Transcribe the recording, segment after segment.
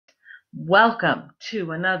Welcome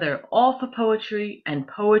to another All for Poetry and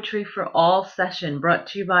Poetry for All session brought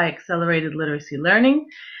to you by Accelerated Literacy Learning.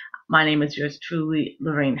 My name is yours truly,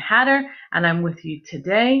 Lorene Hatter, and I'm with you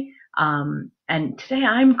today. And today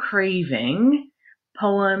I'm craving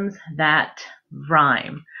poems that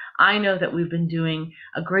rhyme. I know that we've been doing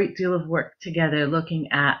a great deal of work together looking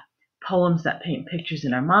at poems that paint pictures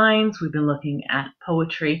in our minds. We've been looking at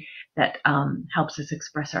poetry that helps us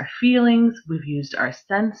express our feelings. We've used our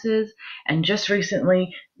senses. And just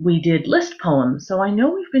recently, we did list poems. So I know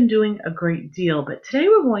we've been doing a great deal, but today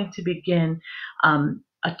we're going to begin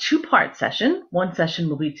a two-part session. One session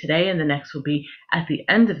will be today, and the next will be at the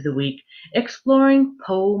end of the week, exploring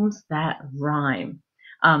poems that rhyme.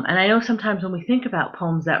 And I know sometimes when we think about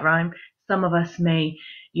poems that rhyme, some of us may,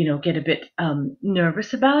 get a bit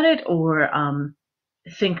nervous about it or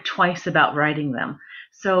think twice about writing them.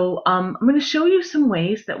 So I'm going to show you some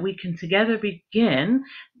ways that we can together begin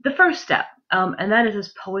the first step, and that is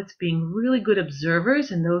as poets being really good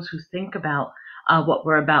observers and those who think about what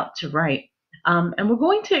we're about to write. And we're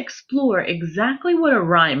going to explore exactly what a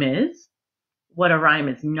rhyme is, what a rhyme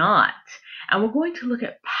is not, and we're going to look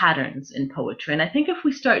at patterns in poetry. And I think if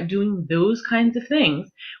we start doing those kinds of things,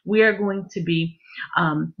 we are going to be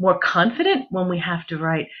more confident when we have to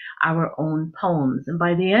write our own poems. And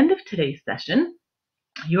by the end of today's session,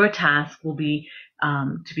 your task will be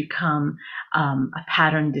to become a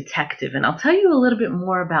pattern detective. And I'll tell you a little bit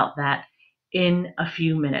more about that in a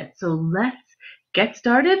few minutes. So let's get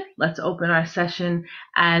started. Let's open our session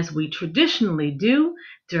as we traditionally do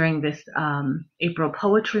during this April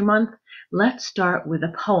Poetry Month. Let's start with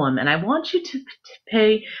a poem. And I want you to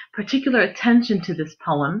pay particular attention to this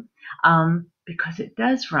poem because it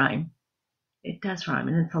does rhyme. It does rhyme,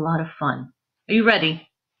 and it's a lot of fun. Are you ready?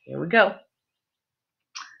 Here we go.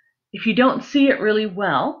 If you don't see it really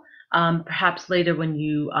well, perhaps later when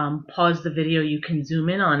you pause the video, you can zoom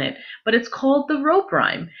in on it. But it's called The Rope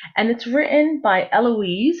Rhyme, and it's written by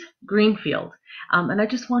Eloise Greenfield. And I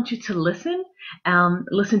just want you to listen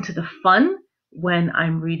to the fun when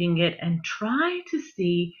I'm reading it, and try to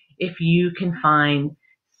see if you can find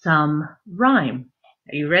some rhyme.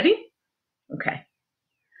 Are you ready? Okay.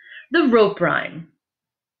 The Rope Rhyme.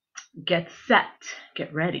 Get set,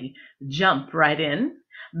 get ready, jump right in.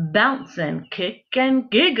 Bounce and kick and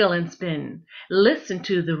giggle and spin. Listen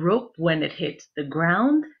to the rope when it hits the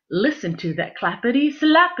ground. Listen to that clappity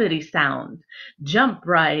slappity sound. Jump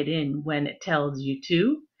right in when it tells you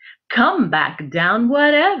to. Come back down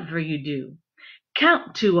whatever you do.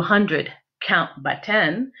 Count to 100, count by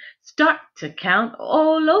 10. Start to count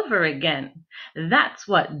all over again. That's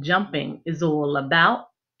what jumping is all about.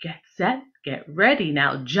 Get set, get ready,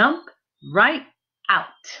 now jump right out.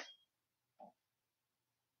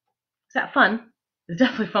 Is that fun? It's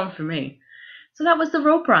definitely fun for me. So that was the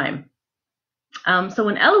rope rhyme. So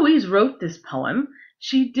when Eloise wrote this poem,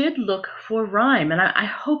 she did look for rhyme, and I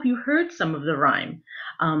hope you heard some of the rhyme.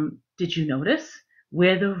 Did you notice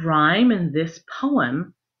where the rhyme in this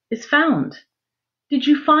poem is found? Did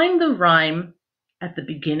you find the rhyme at the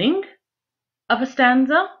beginning of a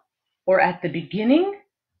stanza, or at the beginning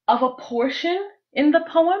of a portion in the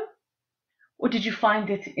poem? Or did you find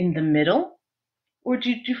it in the middle? Or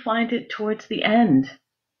did you find it towards the end?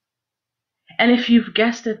 And if you've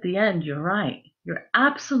guessed at the end, you're right. You're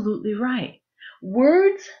absolutely right.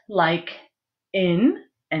 Words like in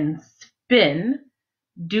and spin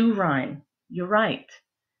do rhyme. You're right.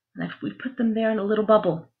 And if we put them there in a little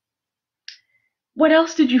bubble. What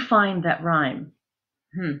else did you find that rhyme?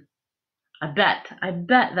 I bet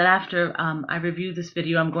that after I review this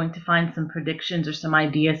video, I'm going to find some predictions or some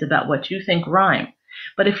ideas about what you think rhyme.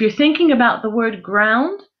 But if you're thinking about the word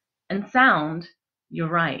ground and sound, you're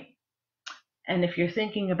right. And if you're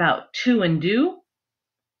thinking about to and do,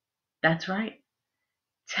 that's right.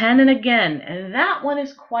 10 and again. And that one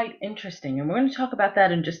is quite interesting. And we're going to talk about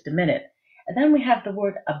that in just a minute. And then we have the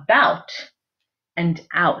word about and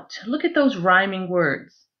out. Look at those rhyming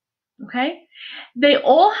words. Okay? They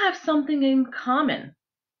all have something in common,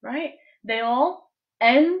 right? They all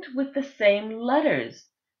end with the same letters,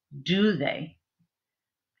 do they?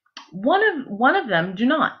 One of them do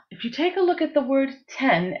not. If you take a look at the word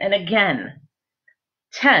 10 and again,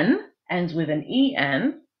 10 ends with an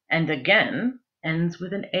en, and again ends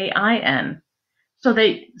with an ain. So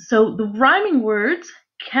the rhyming words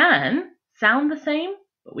can sound the same,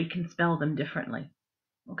 but we can spell them differently.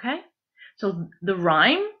 Okay? So the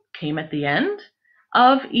rhyme came at the end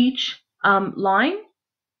of each line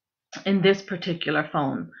in this particular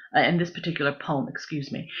poem.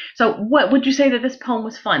 So what would you say that this poem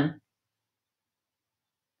was fun?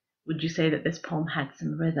 Would you say that this poem had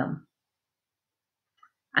some rhythm?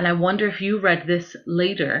 And I wonder if you read this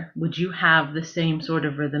later, would you have the same sort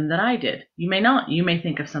of rhythm that I did? You may not. You may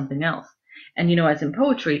think of something else. And you know, as in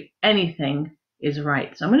poetry, anything is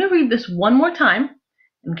right. So I'm going to read this one more time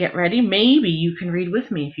and get ready. Maybe you can read with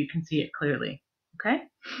me if you can see it clearly. Okay?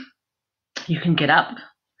 You can get up.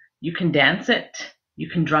 You can dance it. You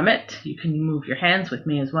can drum it. You can move your hands with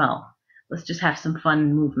me as well. Let's just have some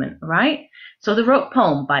fun movement, all right? So the rope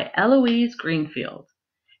poem by Eloise Greenfield.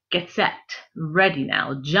 Get set, ready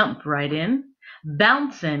now, jump right in.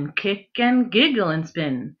 Bounce and kick and giggle and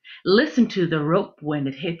spin. Listen to the rope when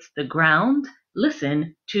it hits the ground.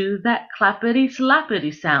 Listen to that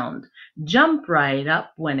clappity-slappity sound. Jump right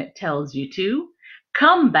up when it tells you to.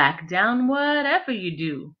 Come back down whatever you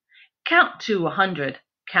do. Count to 100,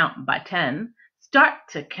 count by 10. Start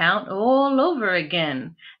to count all over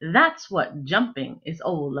again. That's what jumping is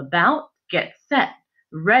all about. Get set,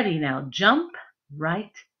 ready now, jump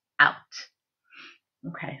right out.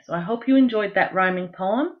 Okay, so I hope you enjoyed that rhyming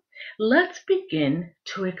poem. Let's begin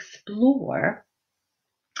to explore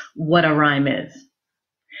what a rhyme is.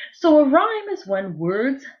 So a rhyme is when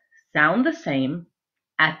words sound the same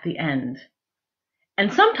at the end.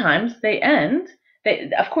 And sometimes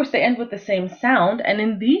of course they end with the same sound, and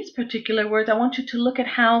in these particular words I want you to look at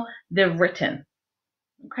how they're written.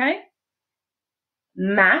 Okay?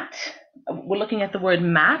 Mat, we're looking at the word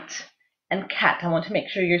mat and cat. I want to make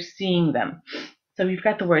sure you're seeing them. So we've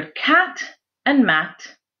got the word cat and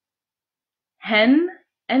mat, hen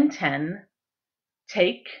and ten,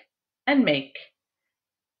 take and make,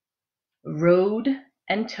 road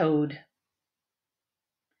and toad.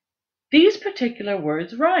 These particular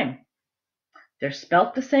words rhyme. They're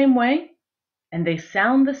spelt the same way and they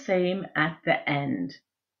sound the same at the end.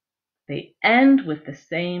 They end with the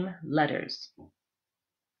same letters.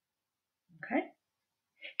 Okay?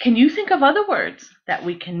 Can you think of other words that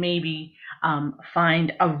we can maybe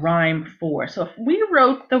find a rhyme for? So if we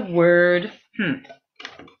wrote the word, I'm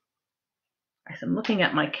looking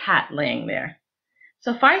at my cat laying there.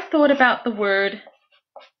 So if I thought about the word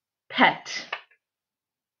pet,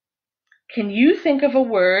 can you think of a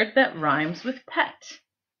word that rhymes with pet?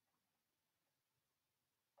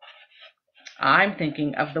 I'm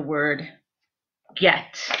thinking of the word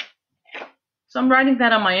get. So I'm writing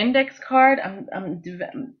that on my index card. I'm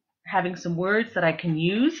having some words that I can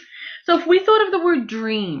use. So if we thought of the word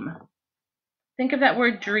dream, think of that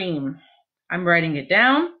word dream. I'm writing it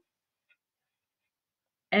down.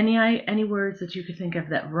 Any words that you could think of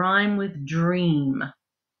that rhyme with dream?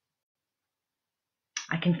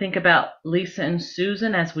 I can think about Lisa and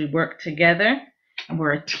Susan as we work together, and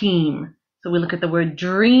we're a team. So we look at the word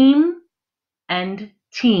dream and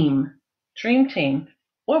team. Dream team.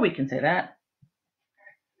 Or we can say that.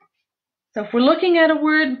 So if we're looking at a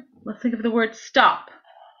word, let's think of the word stop.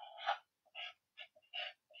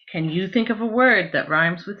 Can you think of a word that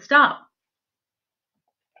rhymes with stop?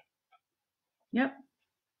 Yep.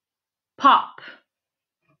 Pop.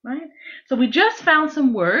 Right? So we just found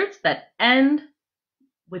some words that end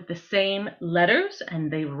with the same letters and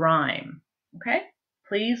they rhyme. Okay?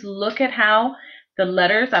 Please look at how the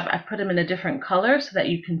letters, I've put them in a different color so that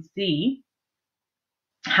you can see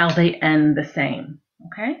how they end the same.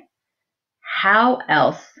 Okay? How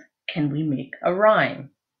else can we make a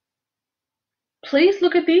rhyme? Please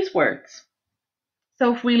look at these words.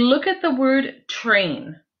 So if we look at the word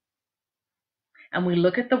train and we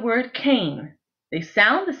look at the word cane, they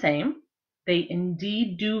sound the same. They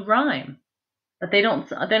indeed do rhyme, but they're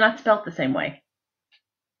not spelt the same way.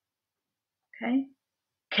 Okay?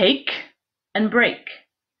 Cake and break,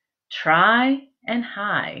 try and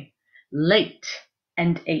high, late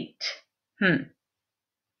and ate.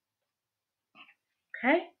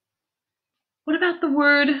 Okay? What about the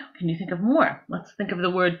word, can you think of more? Let's think of the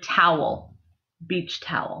word towel, beach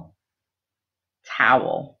towel,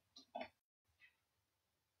 towel.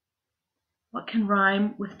 What can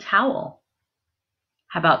rhyme with towel?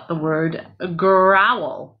 How about the word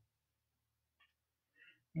growl?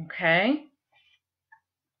 Okay.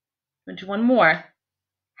 I'll do one more.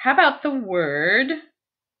 How about the word,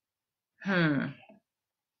 can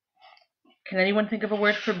anyone think of a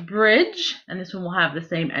word for bridge? And this one will have the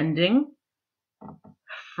same ending.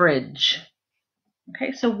 Fridge.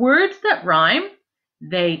 Okay, so words that rhyme,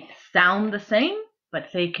 they sound the same, but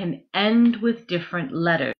they can end with different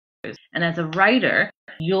letters. And as a writer,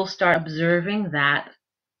 you'll start observing that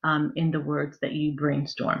in the words that you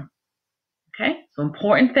brainstorm. Okay, so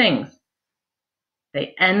important things.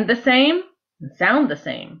 They end the same and sound the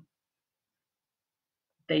same.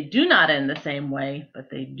 They do not end the same way, but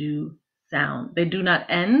they do sound. They do not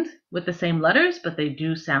end with the same letters, but they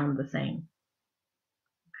do sound the same.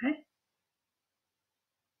 Okay?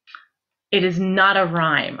 It is not a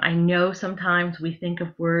rhyme. I know sometimes we think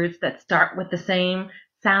of words that start with the same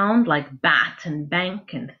sound, like bat and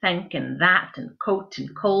bank and thank and that and coat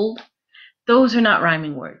and cold. Those are not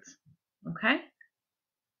rhyming words, okay?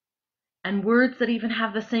 And words that even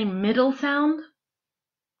have the same middle sound,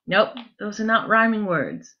 nope, those are not rhyming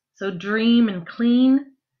words. So dream and clean,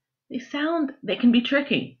 they can be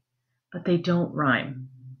tricky, but they don't rhyme.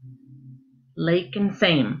 Lake and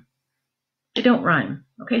same, they don't rhyme.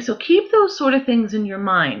 Okay, so keep those sort of things in your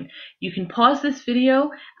mind. You can pause this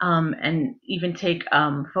video and even take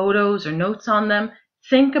photos or notes on them.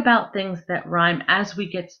 Think about things that rhyme as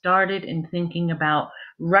we get started in thinking about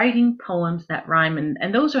writing poems that rhyme,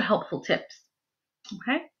 and those are helpful tips.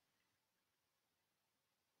 Okay?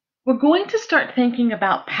 We're going to start thinking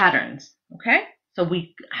about patterns. Okay? So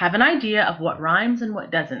we have an idea of what rhymes and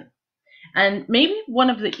what doesn't. And maybe one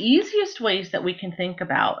of the easiest ways that we can think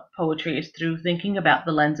about poetry is through thinking about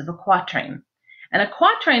the lens of a quatrain. And a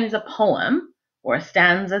quatrain is a poem or a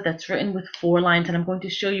stanza that's written with 4 lines, and I'm going to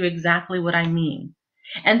show you exactly what I mean.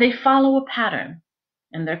 And they follow a pattern.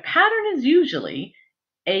 And their pattern is usually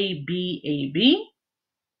A, B, A, B,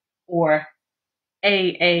 or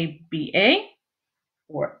A, B, A,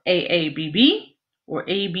 or A, B, B, or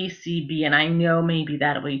A, B, C, B. And I know maybe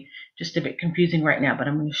that'll be just a bit confusing right now, but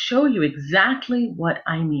I'm going to show you exactly what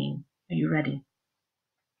I mean. Are you ready?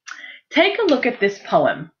 Take a look at this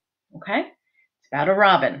poem, okay? It's about a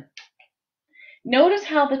robin. Notice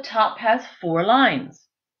how the top has 4 lines.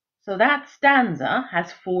 So that stanza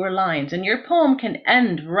has 4 lines, and your poem can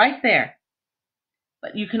end right there.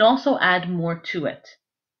 But you can also add more to it.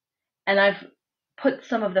 And I've put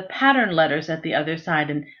some of the pattern letters at the other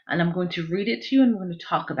side, and I'm going to read it to you, and we're going to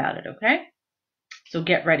talk about it, okay? So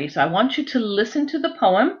get ready. So I want you to listen to the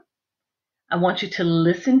poem. I want you to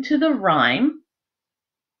listen to the rhyme.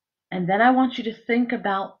 And then I want you to think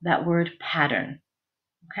about that word pattern,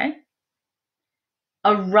 okay?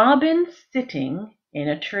 A robin sitting in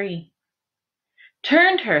a tree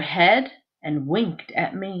turned her head and winked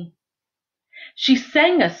at me. She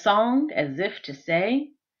sang a song as if to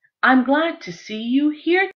say, I'm glad to see you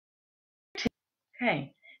here.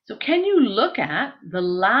 Okay, so can you look at the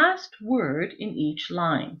last word in each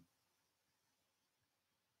line?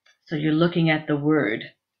 So you're looking at the word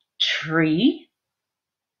tree,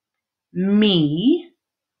 me,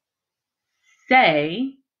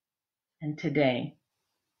 say, and today.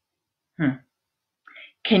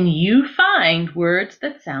 Can you find words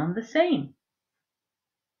that sound the same?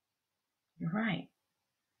 You're right.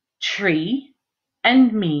 Tree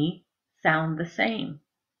and me sound the same.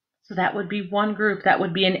 So that would be one group. That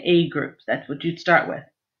would be an A group. That's what you'd start with.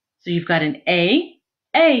 So you've got an A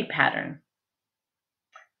pattern.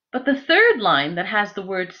 But the third line that has the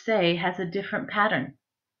word say has a different pattern,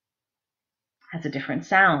 has a different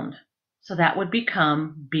sound. So that would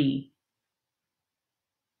become B.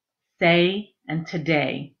 Say and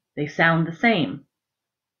today, they sound the same.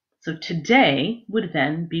 So today would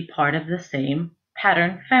then be part of the same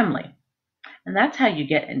pattern family. And that's how you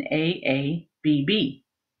get an A, B, B.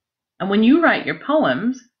 And when you write your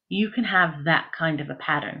poems, you can have that kind of a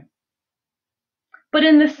pattern. But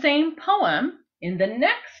in the same poem, in the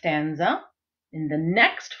next stanza, in the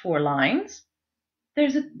next 4 lines,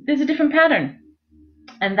 there's a different pattern.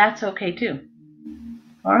 And that's okay too.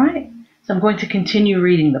 All right. So I'm going to continue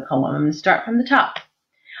reading the poem. I'm going to start from the top.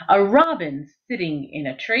 A robin sitting in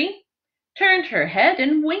a tree turned her head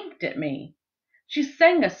and winked at me. She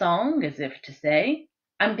sang a song as if to say,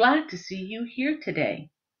 I'm glad to see you here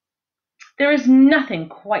today. There is nothing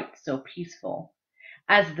quite so peaceful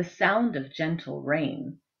as the sound of gentle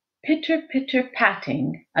rain, pitter, pitter,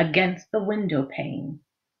 patting against the window pane.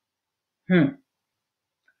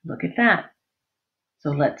 Look at that.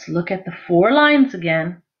 So let's look at the 4 lines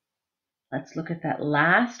again. Let's look at that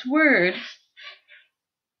last word,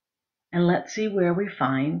 and let's see where we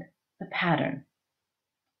find the pattern.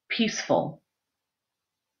 Peaceful.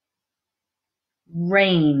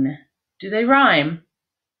 Rain. Do they rhyme?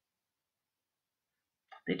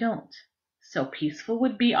 They don't. So peaceful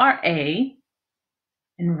would be our A,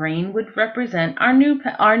 and rain would represent our new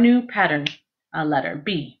pattern letter,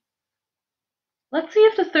 B. Let's see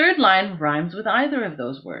if the third line rhymes with either of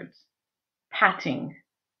those words. Patting.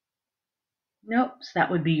 Nope, so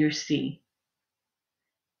that would be your C.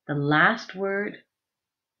 The last word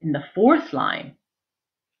in the 4th line,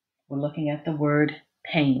 we're looking at the word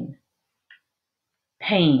pain.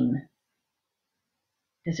 Pain.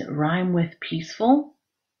 Does it rhyme with peaceful?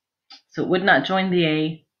 So it would not join the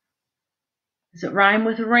A. Does it rhyme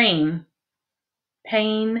with rain?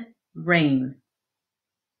 Pain, rain.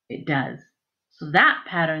 It does. So that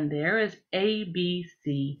pattern there is A, B,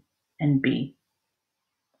 C, and B,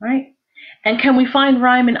 right? And can we find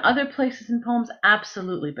rhyme in other places in poems?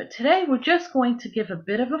 Absolutely. But today we're just going to give a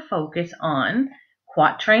bit of a focus on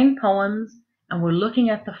quatrain poems, and we're looking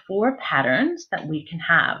at the 4 patterns that we can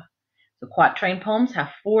have. So quatrain poems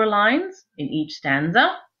have 4 lines in each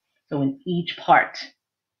stanza, so in each part,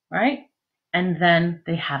 right? And then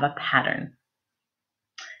they have a pattern.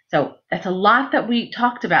 So that's a lot that we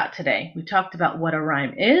talked about today. We talked about what a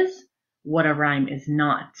rhyme is, what a rhyme is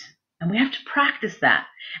not. And we have to practice that.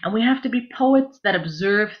 And we have to be poets that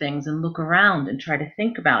observe things and look around and try to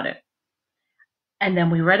think about it. And then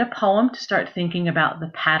we read a poem to start thinking about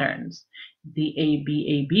the patterns. The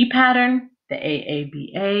ABAB pattern, the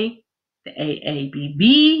AABA, the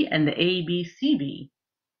AABB, and the ABCB.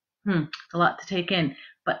 It's a lot to take in,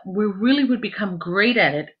 but we really would become great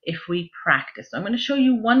at it if we practice. So I'm going to show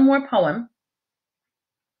you one more poem.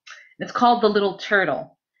 It's called The Little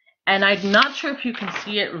Turtle. And I'm not sure if you can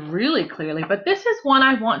see it really clearly, but this is one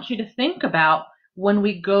I want you to think about when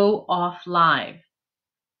we go off live.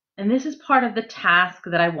 And this is part of the task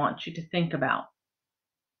that I want you to think about.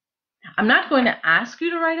 I'm not going to ask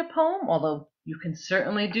you to write a poem, although you can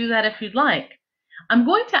certainly do that if you'd like. I'm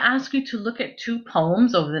going to ask you to look at 2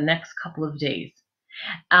 poems over the next couple of days.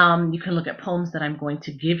 You can look at poems that I'm going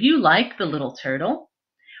to give you, like The Little Turtle,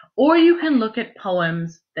 or you can look at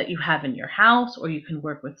poems that you have in your house, or you can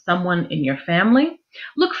work with someone in your family.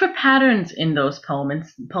 Look for patterns in those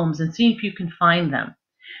poems and see if you can find them.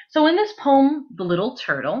 So in this poem, The Little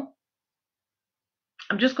Turtle,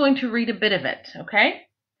 I'm just going to read a bit of it, okay?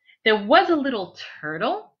 There was a little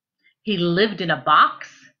turtle. He lived in a box.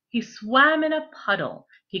 He swam in a puddle.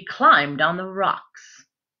 He climbed on the rocks.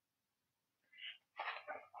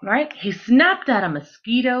 Right? He snapped at a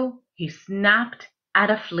mosquito. He snapped at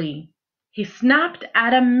a flea. He snapped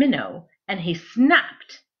at a minnow, and he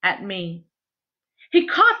snapped at me. He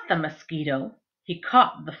caught the mosquito. He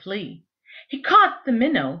caught the flea. He caught the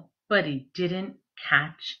minnow, but he didn't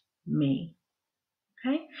catch me.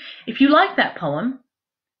 Okay? If you like that poem,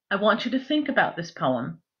 I want you to think about this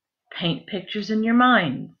poem. Paint pictures in your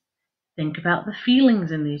mind. Think about the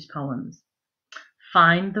feelings in these poems.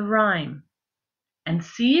 Find the rhyme and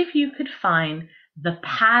see if you could find the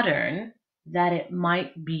pattern that it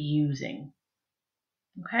might be using.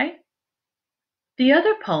 Okay? The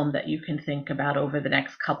other poem that you can think about over the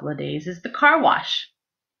next couple of days is The Car Wash.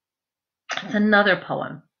 It's another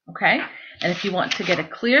poem, okay? And if you want to get a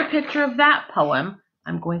clear picture of that poem,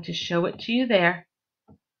 I'm going to show it to you there,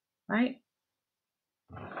 right?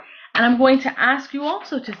 And I'm going to ask you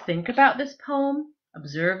also to think about this poem,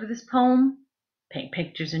 observe this poem, paint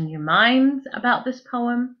pictures in your minds about this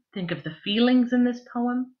poem, think of the feelings in this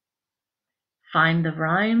poem, find the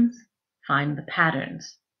rhymes, find the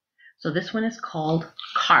patterns. So this one is called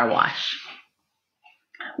Car Wash.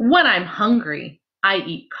 When I'm hungry, I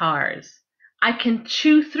eat cars. I can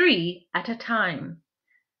chew 3 at a time,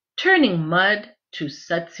 turning mud to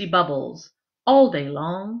sudsy bubbles. All day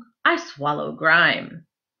long, I swallow grime.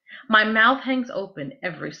 My mouth hangs open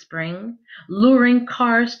every spring, luring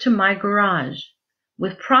cars to my garage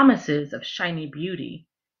with promises of shiny beauty,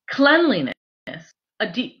 cleanliness,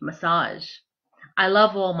 a deep massage. I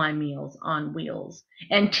love all my meals on wheels,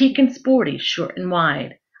 antique and sporty, short and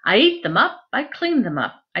wide. I eat them up, I clean them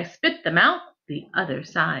up, I spit them out the other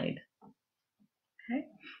side. Okay,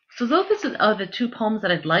 so those are the 2 poems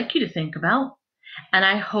that I'd like you to think about, and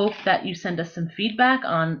I hope that you send us some feedback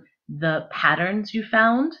on the patterns you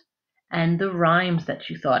found and the rhymes that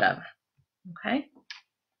you thought of. Okay?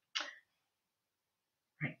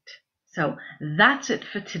 Right. So that's it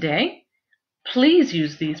for today. Please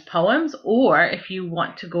use these poems, or if you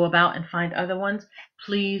want to go about and find other ones,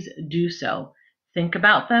 please do so. Think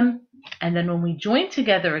about them, and then when we join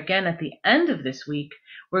together again at the end of this week,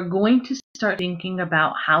 we're going to start thinking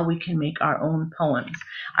about how we can make our own poems.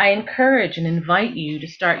 I encourage and invite you to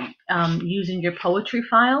start using your poetry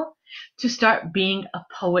file to start being a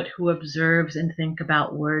poet who observes and think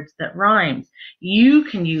about words that rhymes. You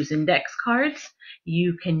can use index cards.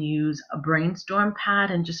 You can use a brainstorm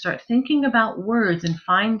pad and just start thinking about words and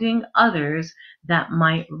finding others that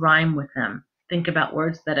might rhyme with them. Think about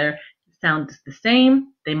words that sound the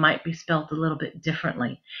same. They might be spelled a little bit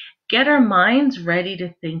differently. Get our minds ready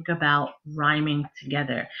to think about rhyming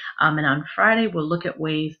together. And on Friday, we'll look at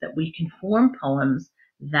ways that we can form poems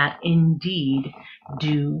that indeed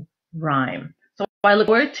do rhyme. So I look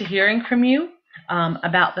forward to hearing from you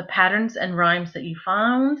about the patterns and rhymes that you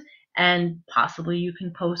found, and possibly you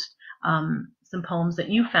can post some poems that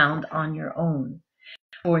you found on your own.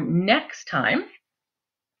 For next time,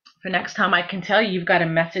 I can tell you you've got a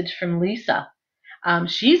message from Lisa.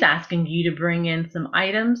 She's asking you to bring in some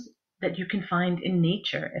items that you can find in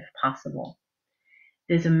nature if possible.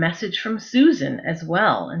 There's a message from Susan as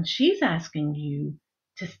well, and she's asking you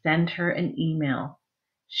to send her an email.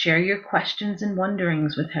 Share your questions and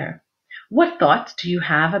wonderings with her. What thoughts do you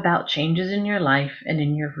have about changes in your life and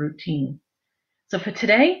in your routine? So for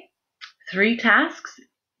today, 3 tasks.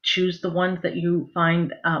 Choose the ones that you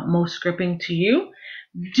find most gripping to you.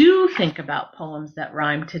 Do think about poems that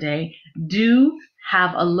rhyme today. Do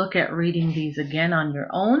have a look at reading these again on your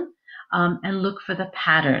own, and look for the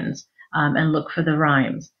patterns, and look for the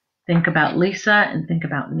rhymes. Think about Lisa and think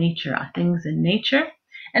about nature, things in nature.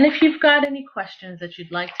 And if you've got any questions that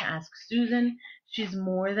you'd like to ask Susan, she's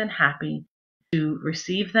more than happy to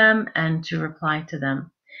receive them and to reply to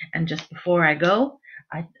them. And just before I go,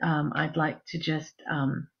 I'd like to just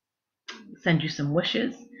send you some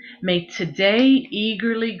wishes. May today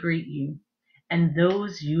eagerly greet you and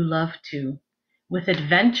those you love too, with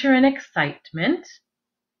adventure and excitement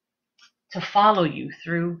to follow you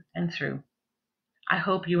through and through. I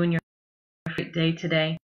hope you and your great day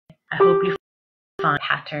today. I hope you find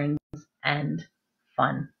patterns and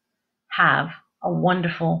fun. Have a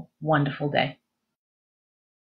wonderful, wonderful day.